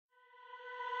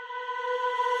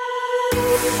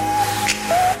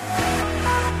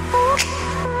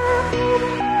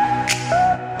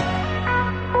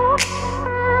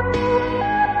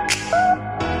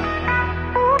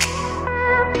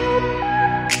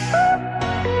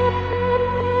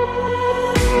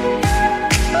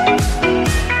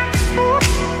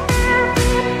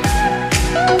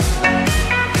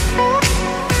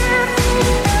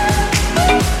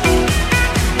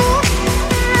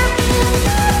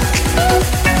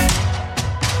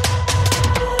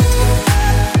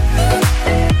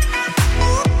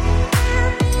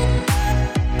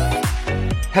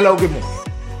Hello, good morning.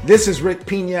 This is Rick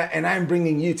Pina, and I'm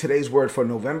bringing you today's word for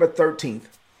November 13th,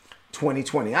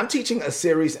 2020. I'm teaching a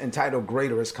series entitled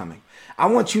Greater is Coming. I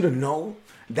want you to know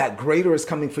that greater is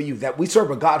coming for you, that we serve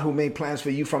a God who made plans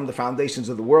for you from the foundations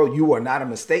of the world. You are not a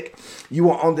mistake. You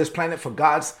are on this planet for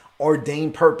God's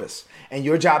ordained purpose. And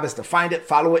your job is to find it,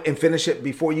 follow it, and finish it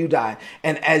before you die.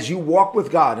 And as you walk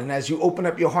with God and as you open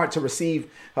up your heart to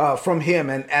receive from him,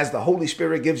 and as the Holy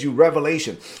Spirit gives you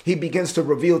revelation, he begins to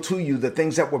reveal to you the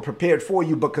things that were prepared for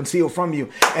you but concealed from you.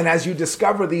 And as you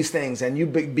discover these things and you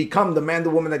become the man,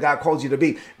 the woman that God calls you to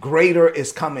be, greater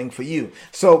is coming for you.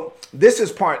 So this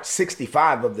is part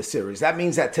 65 of the series. That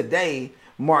means that today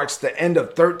marks the end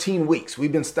of 13 weeks.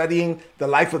 We've been studying the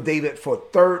life of David for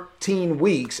 13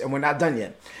 weeks and we're not done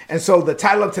yet. And so the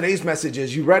title of today's message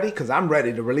is, you ready? Because I'm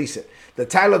ready to release it. The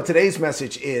title of today's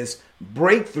message is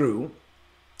Breakthrough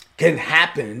Can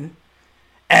Happen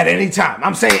at Any Time.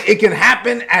 I'm saying it can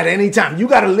happen at any time. You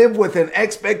got to live with an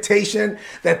expectation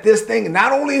that this thing,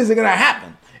 not only is it going to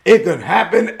happen, it could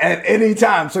happen at any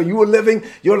time. So you are living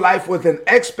your life with an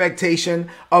expectation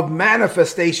of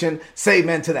manifestation. Say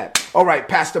amen to that. All right,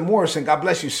 Pastor Morrison, God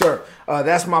bless you, sir.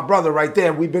 That's my brother right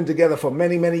there. We've been together for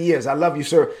many, many years. I love you,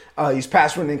 sir. He's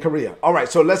pastoring in Korea. All right,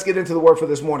 so let's get into the word for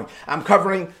this morning. I'm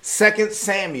covering 2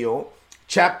 Samuel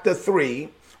chapter 3,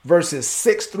 verses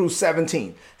 6 through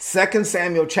 17. 2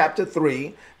 Samuel chapter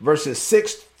 3, verses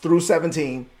 6 through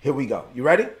 17. Here we go. You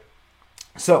ready?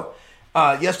 So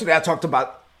yesterday I talked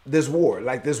about this war.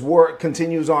 Like, this war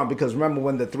continues on because remember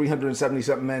when the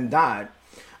 377 men died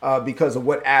because of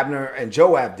what Abner and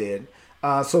Joab did.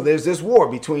 So there's this war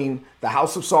between the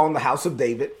house of Saul and the house of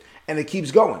David, and it keeps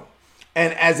going.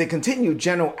 And as it continued,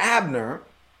 General Abner,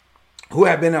 who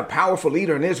had been a powerful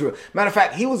leader in Israel. Matter of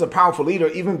fact, he was a powerful leader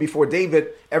even before David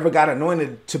ever got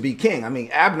anointed to be king. I mean,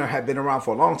 Abner had been around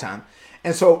for a long time.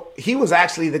 And so he was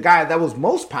actually the guy that was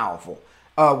most powerful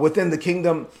within the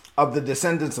kingdom of the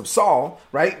descendants of Saul,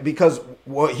 right? Because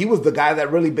he was the guy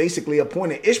that really basically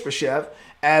appointed Ishbosheth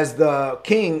as the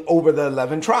king over the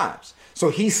 11 tribes. So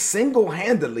he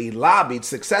single-handedly lobbied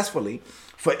successfully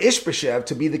for Ishbosheth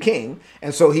to be the king.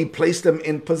 And so he placed him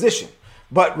in position.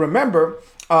 But remember,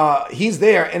 he's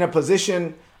there in a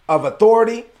position of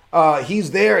authority.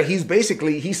 He's there.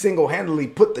 He single-handedly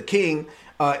put the king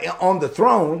on the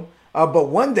throne. But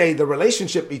one day the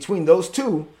relationship between those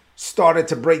two started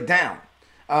to break down.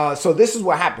 So this is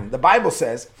what happened. The Bible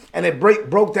says, and it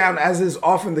broke down, as is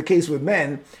often the case with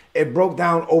men, it broke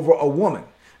down over a woman.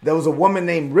 There was a woman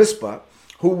named Rizpah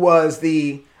who was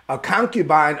the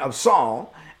concubine of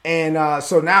Saul. And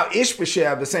so now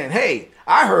Ishbosheth is saying, hey,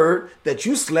 I heard that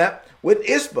you slept with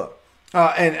Rizpah,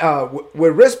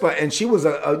 with Rizpah, and she was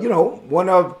one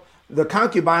of the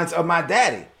concubines of my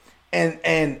daddy.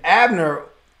 And Abner,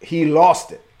 he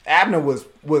lost it. Abner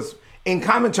was in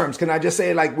common terms, can I just say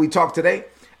it like we talked today?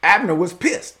 Abner was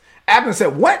pissed. Abner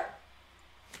said, what?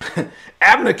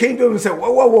 Abner came to him and said,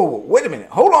 whoa, wait a minute.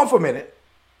 Hold on for a minute,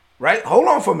 right? Hold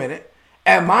on for a minute.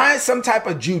 Am I some type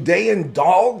of Judean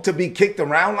dog to be kicked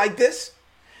around like this?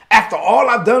 After all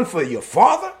I've done for your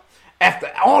father?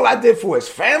 After all I did for his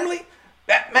family?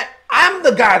 I'm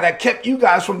the guy that kept you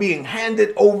guys from being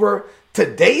handed over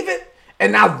to David.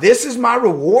 And now this is my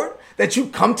reward, that you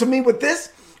come to me with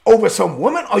this over some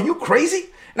woman? Are you crazy?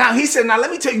 Now he said, now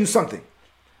let me tell you something.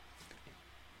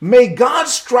 May God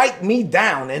strike me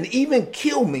down and even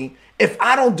kill me if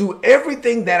I don't do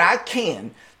everything that I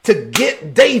can to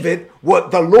get David what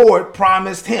the Lord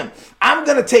promised him. I'm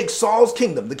going to take Saul's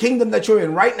kingdom, the kingdom that you're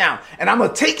in right now, and I'm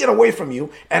going to take it away from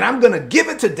you, and I'm going to give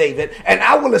it to David, and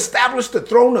I will establish the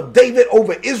throne of David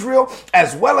over Israel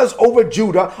as well as over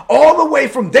Judah, all the way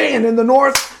from Dan in the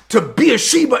north to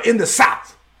Beersheba in the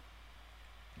south.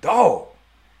 Dog.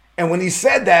 And when he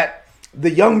said that, the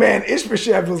young man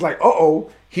Ishbosheth was like, uh-oh.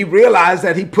 He realized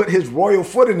that he put his royal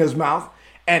foot in his mouth,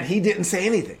 and he didn't say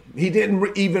anything. He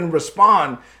didn't even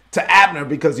respond to Abner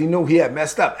because he knew he had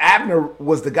messed up. Abner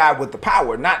was the guy with the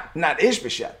power, not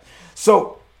Ishbosheth.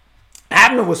 So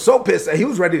Abner was so pissed that he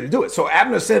was ready to do it. So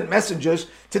Abner sent messengers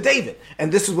to David.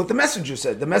 And this is what the messenger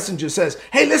said. The messenger says,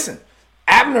 hey, listen,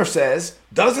 Abner says,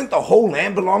 doesn't the whole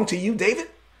land belong to you, David?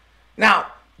 Now,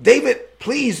 David,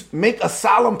 please make a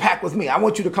solemn pact with me. I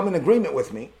want you to come in agreement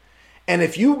with me. And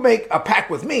if you make a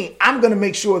pact with me, I'm going to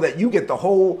make sure that you get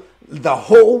all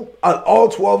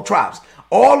 12 tribes.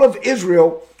 All of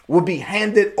Israel will be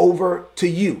handed over to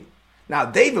you. Now,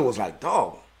 David was like,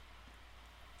 dog,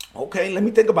 okay, let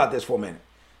me think about this for a minute.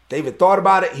 David thought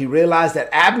about it. He realized that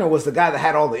Abner was the guy that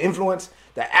had all the influence,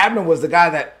 that Abner was the guy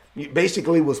that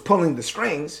basically was pulling the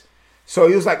strings. So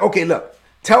he was like, okay, look,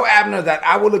 tell Abner that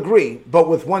I will agree, but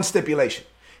with one stipulation.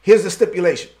 Here's the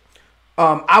stipulation.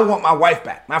 I want my wife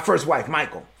back, my first wife,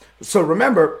 Michal. So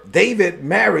remember, David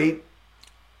married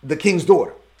the king's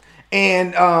daughter.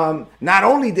 And not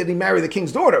only did he marry the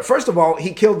king's daughter, first of all,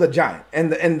 he killed the giant.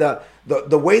 And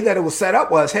the way that it was set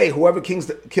up was, hey, whoever kills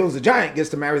the giant gets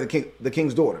to marry the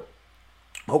king's daughter.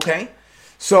 Okay,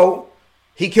 so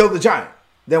he killed the giant.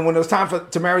 Then when it was time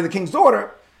to marry the king's daughter,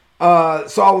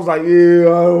 Saul was like, yeah,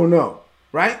 I don't know,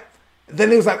 right? Then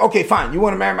he was like, okay, fine. You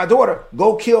want to marry my daughter?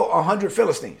 Go kill 100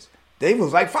 Philistines. David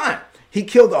was like, fine. He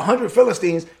killed 100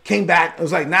 Philistines, came back, and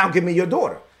was like, now give me your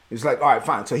daughter. He was like, all right,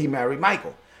 fine. So he married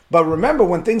Michal. But remember,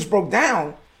 when things broke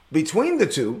down between the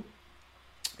two,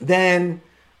 then,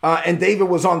 and David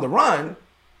was on the run,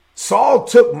 Saul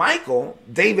took Michal,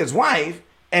 David's wife,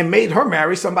 and made her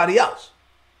marry somebody else.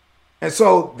 And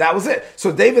so that was it.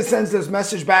 So David sends this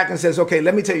message back and says, okay,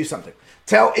 let me tell you something.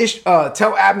 Tell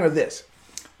Abner this.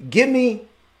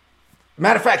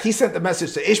 Matter of fact, he sent the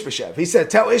message to Ishbosheth. He said,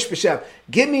 tell Ishbosheth,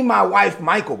 give me my wife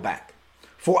Michal back.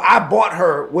 For I bought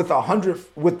her with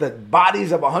the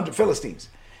bodies of 100 Philistines.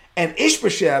 And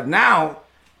Ishbosheth, now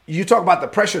you talk about the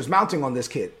pressures mounting on this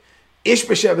kid.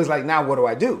 Ishbosheth is like, now what do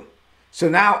I do? So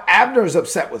now Abner is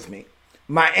upset with me.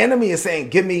 My enemy is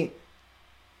saying,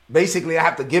 basically I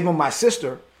have to give him my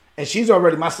sister. And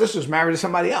my sister's married to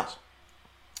somebody else.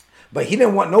 But he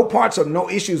didn't want no parts of no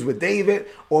issues with David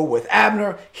or with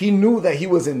Abner. He knew that he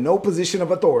was in no position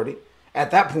of authority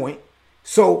at that point.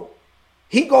 So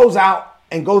he goes out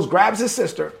and grabs his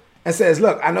sister and says,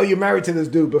 look, I know you're married to this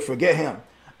dude, but forget him.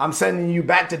 I'm sending you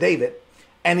back to David.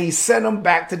 And he sent him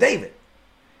back to David.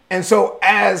 And so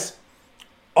as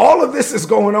all of this is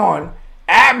going on,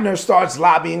 Abner starts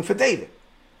lobbying for David.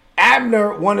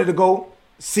 Abner wanted to go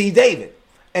see David.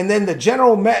 And then the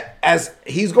general met, as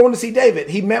he's going to see David,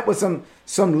 he met with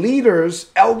some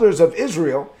leaders, elders of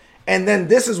Israel. And then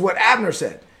this is what Abner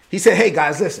said. He said, hey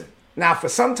guys, listen, now for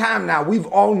some time now, we've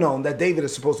all known that David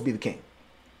is supposed to be the king.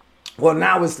 Well,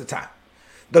 now is the time.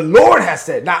 The Lord has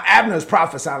said, now Abner is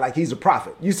prophesying like he's a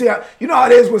prophet. You see how, you know how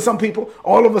it is with some people,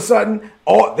 all of a sudden,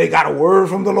 they got a word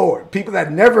from the Lord. People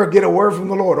that never get a word from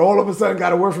the Lord, all of a sudden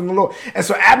got a word from the Lord. And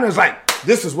so Abner's like,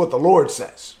 this is what the Lord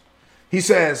says. He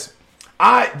says,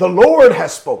 the Lord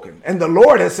has spoken, and the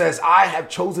Lord has says, I have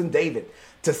chosen David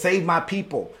to save my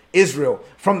people, Israel,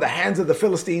 from the hands of the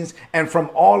Philistines and from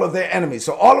all of their enemies.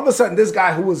 So all of a sudden, this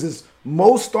guy who was his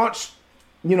most staunch,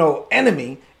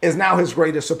 enemy is now his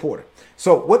greatest supporter.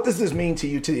 So what does this mean to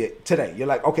you today? You're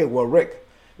like, okay, well, Rick,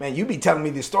 man, you be telling me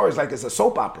these stories like it's a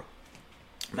soap opera.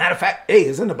 Matter of fact, hey,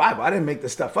 it's in the Bible. I didn't make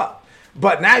this stuff up.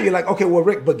 But now you're like, okay, well,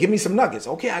 Rick, but give me some nuggets.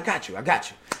 Okay, I got you.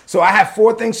 So I have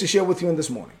 4 things to share with you in this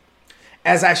morning.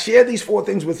 As I share these 4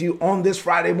 things with you on this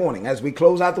Friday morning, as we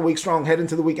close out the week strong, head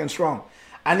into the weekend strong,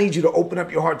 I need you to open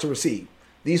up your heart to receive.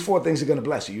 These 4 things are going to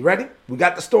bless you. You ready? We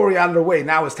got the story out of the way.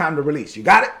 Now it's time to release. You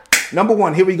got it? Number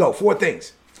 1, here we go. 4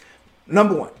 things.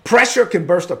 Number 1, pressure can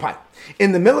burst a pipe.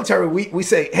 In the military, we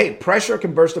say, hey, pressure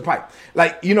can burst a pipe.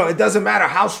 Like, it doesn't matter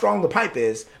how strong the pipe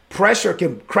is. Pressure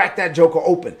can crack that joker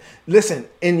open. Listen,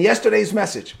 in yesterday's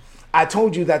message, I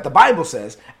told you that the Bible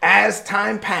says, as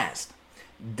time passed,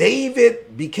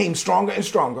 David became stronger and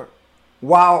stronger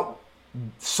while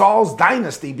Saul's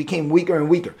dynasty became weaker and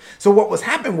weaker. So what was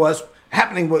happening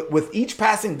with each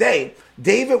passing day,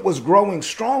 David was growing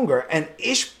stronger and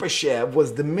Ishbosheth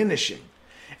was diminishing.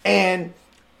 And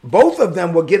both of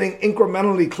them were getting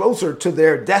incrementally closer to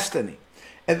their destiny.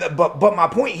 But my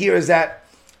point here is that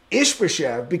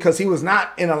Ishbosheth, because he was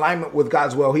not in alignment with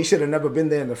God's will, he should have never been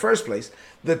there in the first place.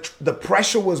 The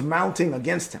pressure was mounting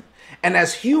against him. And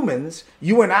as humans,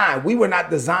 you and I, we were not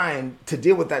designed to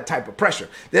deal with that type of pressure.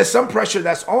 There's some pressure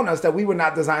that's on us that we were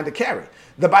not designed to carry.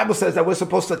 The Bible says that we're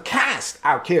supposed to cast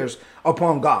our cares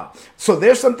upon God. So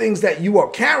there's some things that you are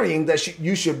carrying that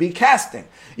you should be casting.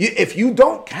 If you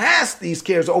don't cast these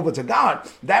cares over to God,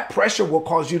 that pressure will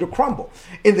cause you to crumble.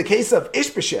 In the case of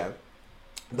Ishbosheth,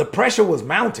 the pressure was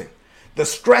mounting. The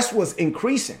stress was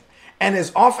increasing. And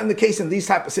as often the case in these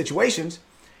type of situations,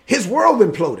 his world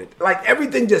imploded. Like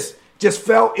everything just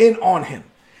fell in on him.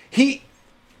 He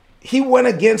went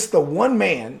against the one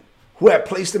man who had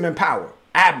placed him in power.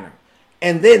 Abner.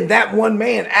 And then that one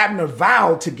man, Abner,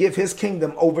 vowed to give his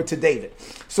kingdom over to David.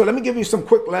 So let me give you some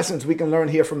quick lessons we can learn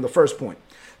here from the first point.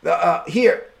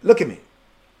 Here, look at me.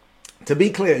 To be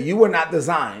clear, you were not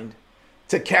designed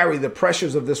to carry the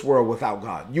pressures of this world without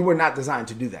God. You were not designed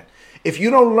to do that. If you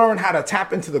don't learn how to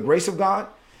tap into the grace of God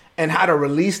and how to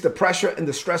release the pressure and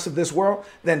the stress of this world,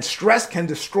 then stress can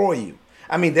destroy you.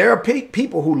 I mean, there are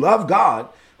people who love God,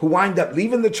 who wind up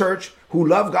leaving the church, who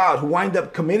love God, who wind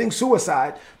up committing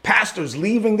suicide, pastors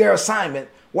leaving their assignment.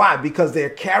 Why? Because they're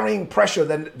carrying pressure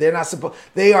that they're not supposed,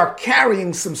 they are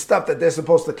carrying some stuff that they're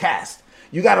supposed to cast.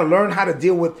 You got to learn how to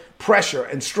deal with pressure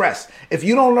and stress. If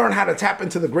you don't learn how to tap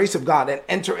into the grace of God and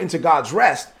enter into God's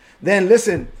rest, then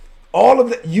listen,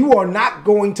 you are not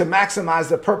going to maximize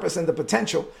the purpose and the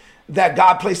potential that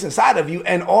God placed inside of you.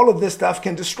 And all of this stuff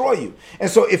can destroy you. And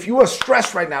so if you are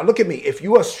stressed right now, look at me, if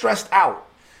you are stressed out,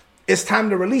 it's time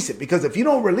to release it. Because if you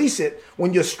don't release it,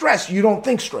 when you're stressed, you don't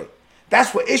think straight.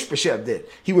 That's what Ishbosheth did.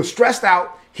 He was stressed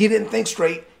out. He didn't think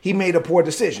straight. He made a poor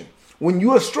decision. When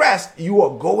you are stressed, you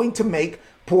are going to make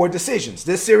poor decisions.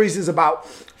 This series is about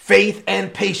faith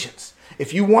and patience.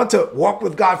 If you want to walk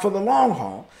with God for the long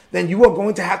haul, then you are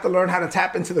going to have to learn how to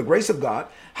tap into the grace of God,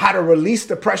 how to release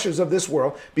the pressures of this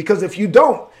world. Because if you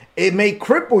don't, it may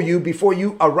cripple you before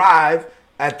you arrive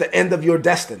at the end of your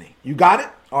destiny. You got it?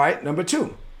 All right. Number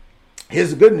 2, here's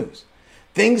the good news.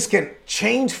 Things can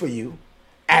change for you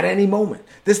at any moment.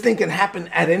 This thing can happen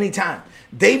at any time.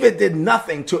 David did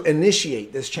nothing to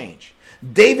initiate this change.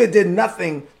 David did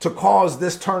nothing to cause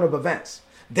this turn of events.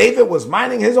 David was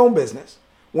minding his own business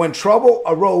when trouble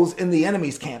arose in the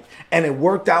enemy's camp, and it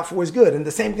worked out for his good. And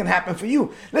the same can happen for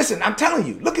you. Listen, I'm telling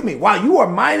you, look at me. While you are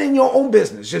minding your own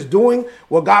business, just doing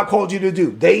what God called you to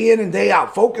do, day in and day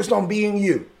out, focused on being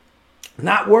you,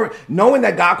 not work, knowing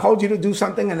that God called you to do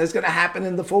something and it's going to happen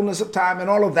in the fullness of time and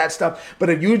all of that stuff. But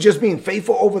if you're just being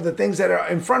faithful over the things that are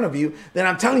in front of you, then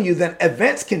I'm telling you, then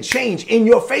events can change in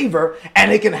your favor,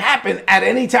 and it can happen at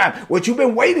any time. What you've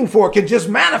been waiting for can just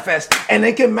manifest, and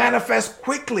it can manifest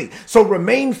quickly. So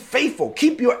remain faithful.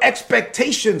 Keep your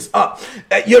expectations up.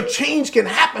 Your change can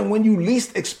happen when you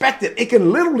least expect it. It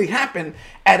can literally happen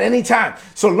at any time.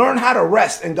 So learn how to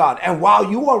rest in God. And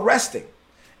while you are resting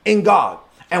in God,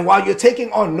 and while you're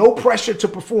taking on no pressure to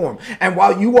perform, and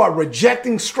while you are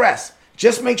rejecting stress,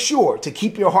 just make sure to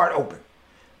keep your heart open,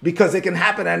 because it can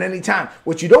happen at any time.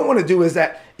 What you don't want to do is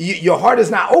that your heart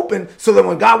is not open, so that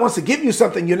when God wants to give you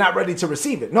something, you're not ready to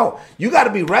receive it. No, you got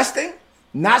to be resting,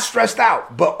 not stressed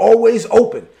out, but always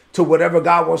open to whatever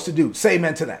God wants to do. Say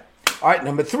amen to that. All right,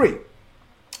 number 3,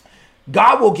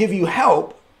 God will give you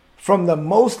help from the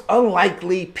most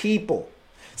unlikely people.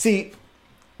 See,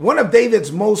 one of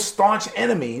David's most staunch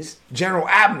enemies, General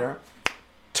Abner,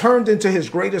 turned into his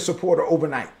greatest supporter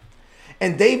overnight.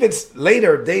 And David's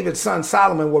son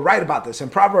Solomon will write about this. In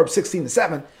Proverbs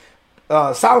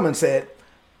 16:7, Solomon said,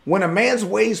 when a man's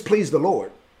ways please the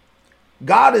Lord,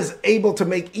 God is able to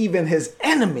make even his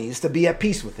enemies to be at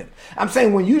peace with him. I'm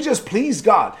saying when you just please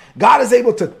God, God is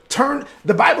able to turn,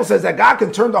 the Bible says that God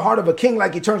can turn the heart of a king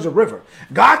like he turns a river.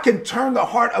 God can turn the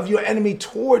heart of your enemy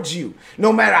towards you.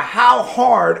 No matter how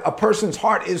hard a person's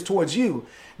heart is towards you,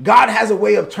 God has a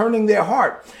way of turning their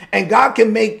heart, and God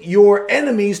can make your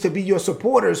enemies to be your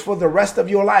supporters for the rest of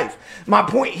your life. My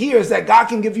point here is that God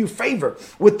can give you favor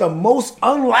with the most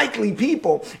unlikely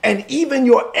people, and even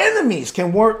your enemies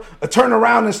can turn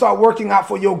around and start working out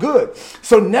for your good.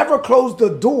 So never close the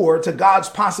door to God's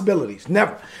possibilities.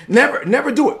 Never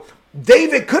do it.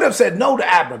 David could have said no to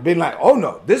Abner, being like, oh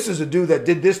no, this is a dude that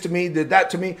did this to me, did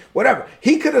that to me, whatever.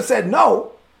 He could have said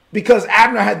no because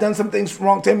Abner had done some things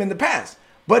wrong to him in the past.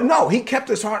 But no, he kept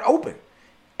his heart open.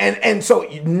 And so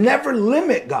you never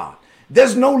limit God.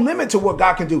 There's no limit to what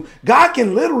God can do. God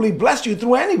can literally bless you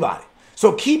through anybody.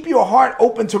 So keep your heart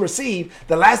open to receive.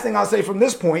 The last thing I'll say from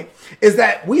this point is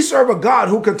that we serve a God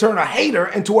who can turn a hater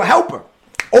into a helper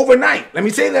overnight. Let me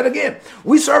say that again.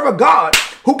 We serve a God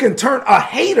who can turn a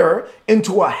hater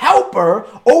into a helper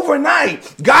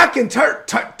overnight. God can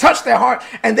touch their heart,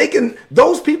 and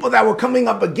those people that were coming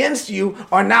up against you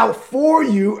are now for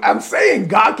you. I'm saying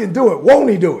God can do it. Won't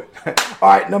he do it? All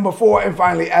right, number 4, and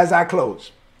finally, as I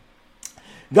close,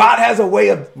 God has a way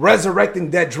of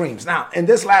resurrecting dead dreams. Now, in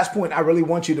this last point, I really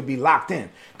want you to be locked in,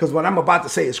 because what I'm about to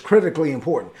say is critically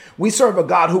important. We serve a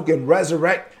God who can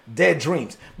resurrect dead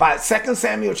dreams. By 2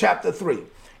 Samuel chapter 3,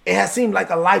 it has seemed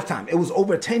like a lifetime. It was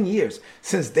over 10 years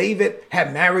since David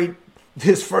had married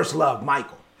his first love,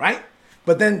 Michal, right?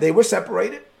 But then they were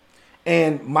separated,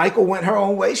 and Michal went her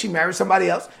own way. She married somebody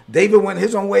else. David went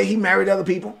his own way. He married other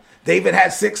people. David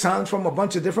had 6 sons from a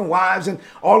bunch of different wives and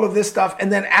all of this stuff.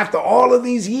 And then after all of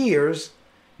these years,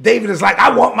 David is like,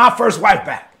 I want my first wife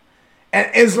back. And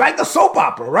it's like a soap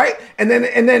opera, right? And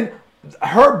then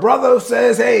her brother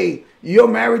says, hey, you're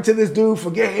married to this dude,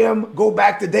 forget him, go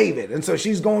back to David. And so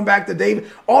she's going back to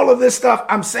David. All of this stuff,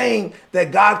 I'm saying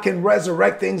that God can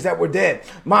resurrect things that were dead.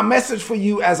 My message for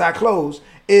you as I close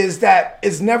is that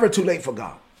it's never too late for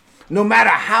God. No matter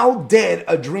how dead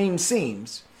a dream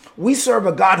seems, we serve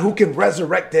a God who can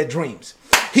resurrect dead dreams.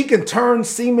 He can turn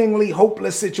seemingly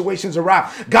hopeless situations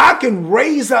around. God can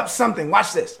raise up something.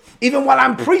 Watch this. Even while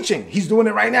I'm preaching, he's doing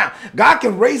it right now. God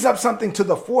can raise up something to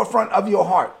the forefront of your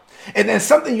heart. And then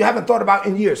something you haven't thought about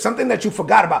in years, something that you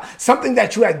forgot about, something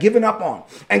that you had given up on.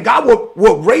 And God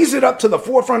will raise it up to the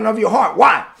forefront of your heart.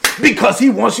 Why? Because he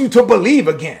wants you to believe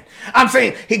again. I'm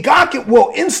saying God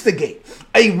will instigate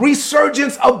a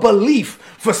resurgence of belief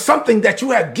for something that you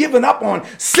have given up on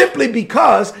simply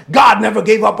because God never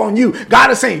gave up on you. God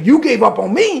is saying, you gave up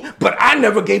on me, but I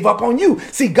never gave up on you.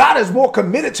 See, God is more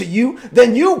committed to you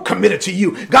than you committed to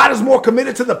you. God is more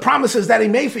committed to the promises that he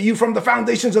made for you from the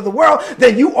foundations of the world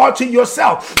than you are to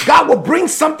yourself. God will bring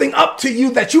something up to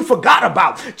you that you forgot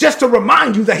about just to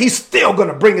remind you that he's still going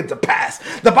to bring it to pass.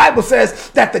 The Bible says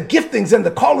that the giftings and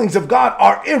the callings of God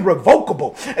are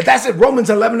irrevocable. That's in Romans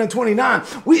 11:29.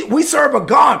 We serve a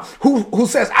God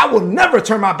who says, I will never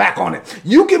turn my back on it.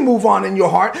 You can move on in your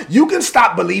heart. You can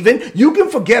stop believing. You can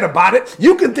forget about it.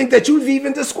 You can think that you've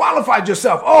even disqualified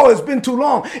yourself. Oh, it's been too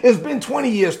long. It's been 20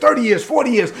 years, 30 years,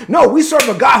 40 years. No, we serve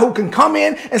a God who can come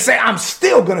in and say, I'm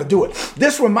still going to do it.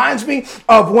 This reminds me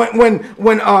of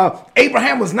when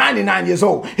Abraham was 99 years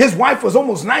old. His wife was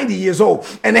almost 90 years old.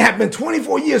 And it had been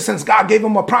 24 years since God gave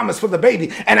him a promise for the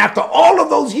baby. And after all of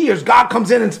those years, God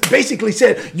comes in and basically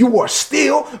said, you are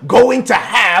still going to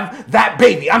have that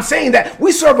baby. I'm saying that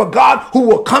we serve a God who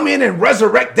will come in and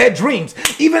resurrect their dreams.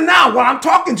 Even now, when I'm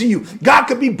talking to you, God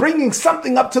could be bringing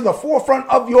something up to the forefront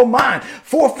of your mind,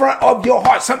 forefront of your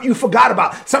heart, something you forgot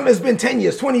about, something that's been 10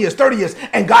 years, 20 years, 30 years.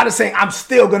 And God is saying, I'm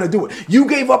still going to do it. You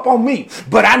gave up on me,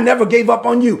 but I never gave up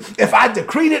on you. If I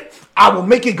decreed it, I will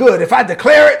make it good. If I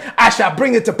declare it, I shall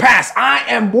bring it to pass. I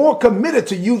am more committed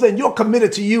to you than you're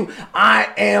committed to you.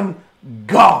 I am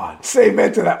God. Say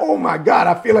amen to that. Oh my God,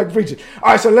 I feel like preaching.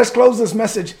 All right, so let's close this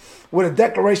message with a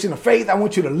declaration of faith. I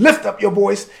want you to lift up your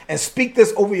voice and speak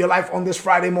this over your life on this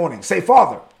Friday morning. Say,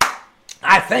 Father,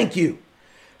 I thank you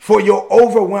for your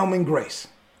overwhelming grace,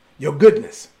 your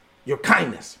goodness, your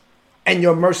kindness, and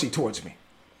your mercy towards me.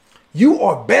 You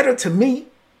are better to me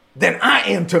than I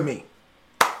am to me.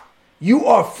 You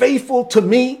are faithful to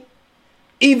me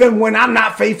even when I'm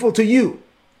not faithful to you.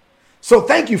 So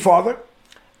thank you, Father,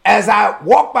 as I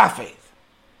walk by faith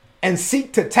and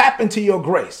seek to tap into your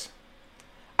grace.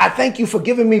 I thank you for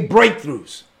giving me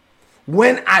breakthroughs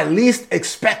when I least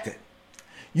expect it.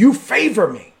 You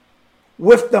favor me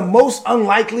with the most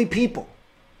unlikely people.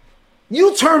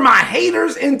 You turn my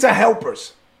haters into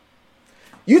helpers.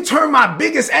 You turn my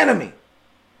biggest enemy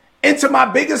into my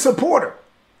biggest supporter.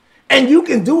 And you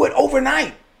can do it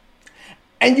overnight.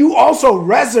 And you also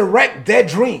resurrect dead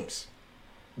dreams,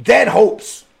 dead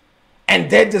hopes, and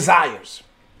dead desires.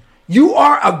 You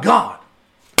are a God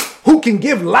who can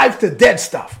give life to dead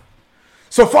stuff.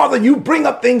 So, Father, you bring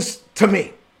up things to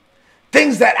me,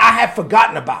 things that I have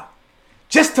forgotten about,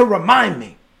 just to remind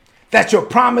me that your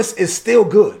promise is still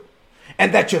good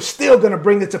and that you're still going to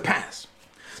bring it to pass.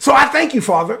 So I thank you,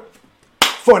 Father,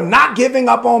 for not giving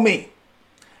up on me,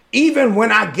 even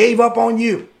when I gave up on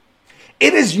you.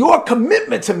 It is your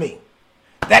commitment to me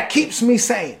that keeps me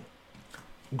saying,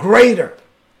 greater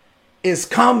is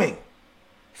coming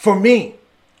for me.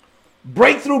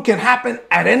 Breakthrough can happen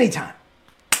at any time.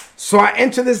 So I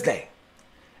enter this day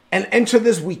and enter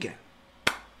this weekend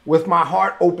with my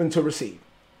heart open to receive.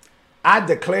 I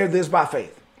declare this by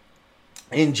faith.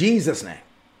 In Jesus' name,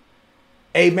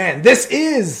 amen. This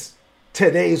is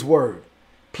today's word.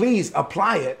 Please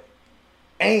apply it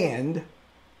and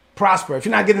prosper. If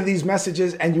you're not getting these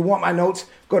messages and you want my notes,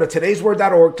 go to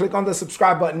todaysword.org, click on the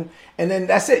subscribe button, and then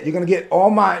that's it. You're going to get all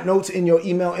my notes in your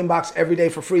email inbox every day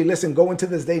for free. Listen, go into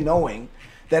this day knowing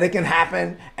that it can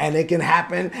happen, and it can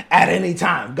happen at any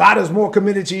time. God is more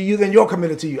committed to you than you're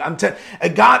committed to you.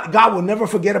 God will never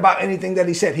forget about anything that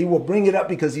he said. He will bring it up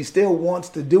because he still wants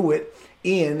to do it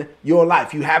in your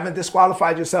life. You haven't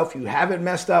disqualified yourself. You haven't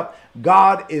messed up.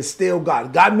 God is still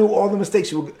God. God knew all the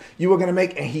mistakes you were going to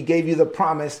make, and he gave you the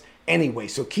promise anyway.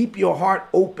 So keep your heart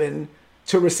open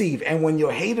to receive. And when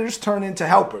your haters turn into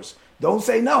helpers, don't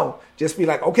say no. Just be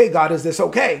like, okay, God, is this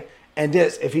okay? And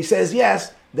this, if he says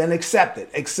yes, then accept it.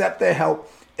 Accept their help.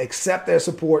 Accept their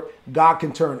support. God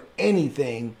can turn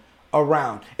anything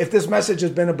around. If this message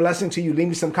has been a blessing to you, leave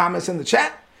me some comments in the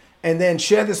chat. and then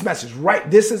share this message. Right,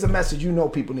 this is a message you know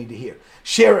people need to hear.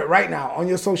 Share it right now on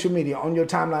your social media, on your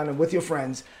timeline, and with your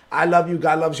friends. I love you.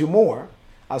 God loves you more.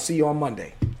 I'll see you on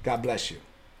Monday. God bless you.